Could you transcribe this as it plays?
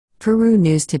Peru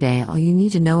News Today. All you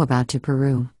need to know about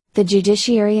Peru. The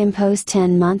judiciary imposed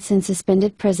 10 months in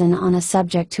suspended prison on a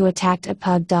subject who attacked a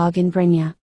pug dog in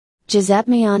Breña.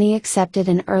 Giuseppe Miani accepted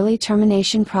an early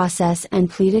termination process and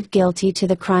pleaded guilty to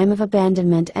the crime of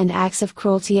abandonment and acts of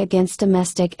cruelty against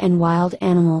domestic and wild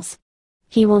animals.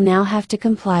 He will now have to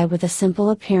comply with a simple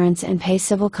appearance and pay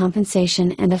civil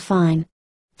compensation and a fine.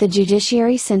 The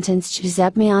judiciary sentenced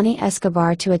Giuseppe Miani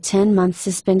Escobar to a 10-month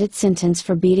suspended sentence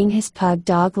for beating his pug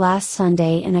dog last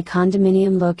Sunday in a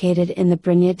condominium located in the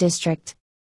Breña district.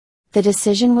 The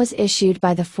decision was issued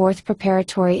by the 4th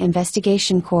Preparatory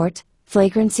Investigation Court,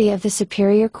 Flagrancy of the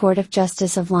Superior Court of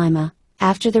Justice of Lima,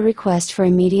 after the request for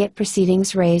immediate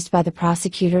proceedings raised by the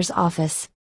prosecutor's office.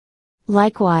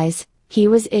 Likewise, he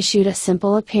was issued a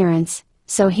simple appearance,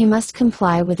 so he must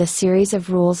comply with a series of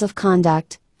rules of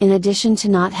conduct, in addition to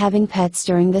not having pets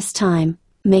during this time,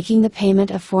 making the payment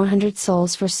of 400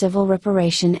 soles for civil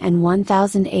reparation and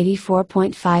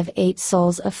 1,084.58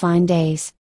 soles of fine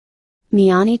days.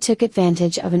 Miani took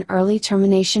advantage of an early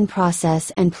termination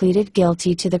process and pleaded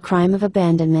guilty to the crime of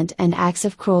abandonment and acts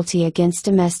of cruelty against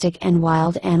domestic and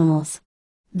wild animals.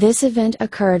 This event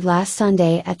occurred last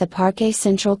Sunday at the Parque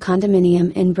Central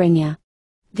condominium in Breña.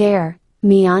 There,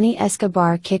 Miani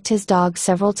Escobar kicked his dog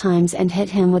several times and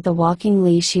hit him with the walking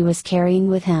leash he was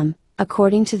carrying with him,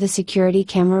 according to the security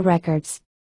camera records.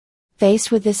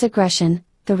 Faced with this aggression,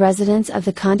 the residents of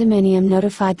the condominium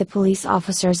notified the police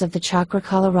officers of the Chacra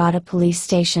Colorado police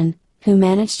station, who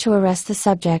managed to arrest the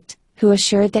subject, who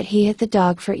assured that he hit the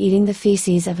dog for eating the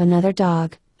feces of another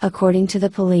dog, according to the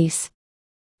police.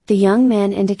 The young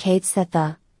man indicates that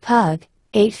the pug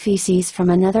ate feces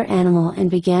from another animal and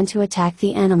began to attack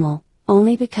the animal,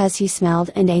 only because he smelled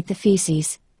and ate the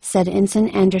feces, said Ensign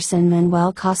Anderson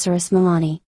Manuel Caceres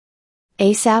Milani.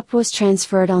 ASAP was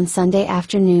transferred on Sunday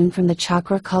afternoon from the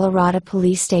Chacra Colorado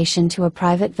police station to a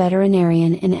private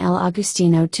veterinarian in El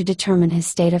Agustino to determine his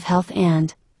state of health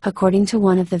and, according to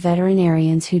one of the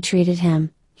veterinarians who treated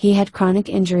him, he had chronic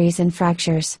injuries and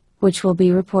fractures, which will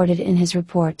be reported in his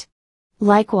report.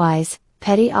 Likewise,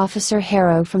 Petty Officer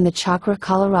Harrow from the Chacra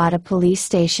Colorado police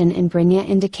station in Breña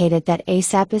indicated that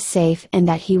ASAP is safe and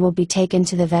that he will be taken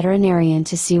to the veterinarian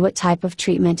to see what type of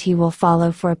treatment he will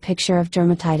follow for a picture of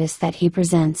dermatitis that he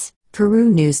presents. Peru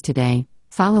News Today.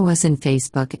 Follow us on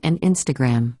Facebook and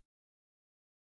Instagram.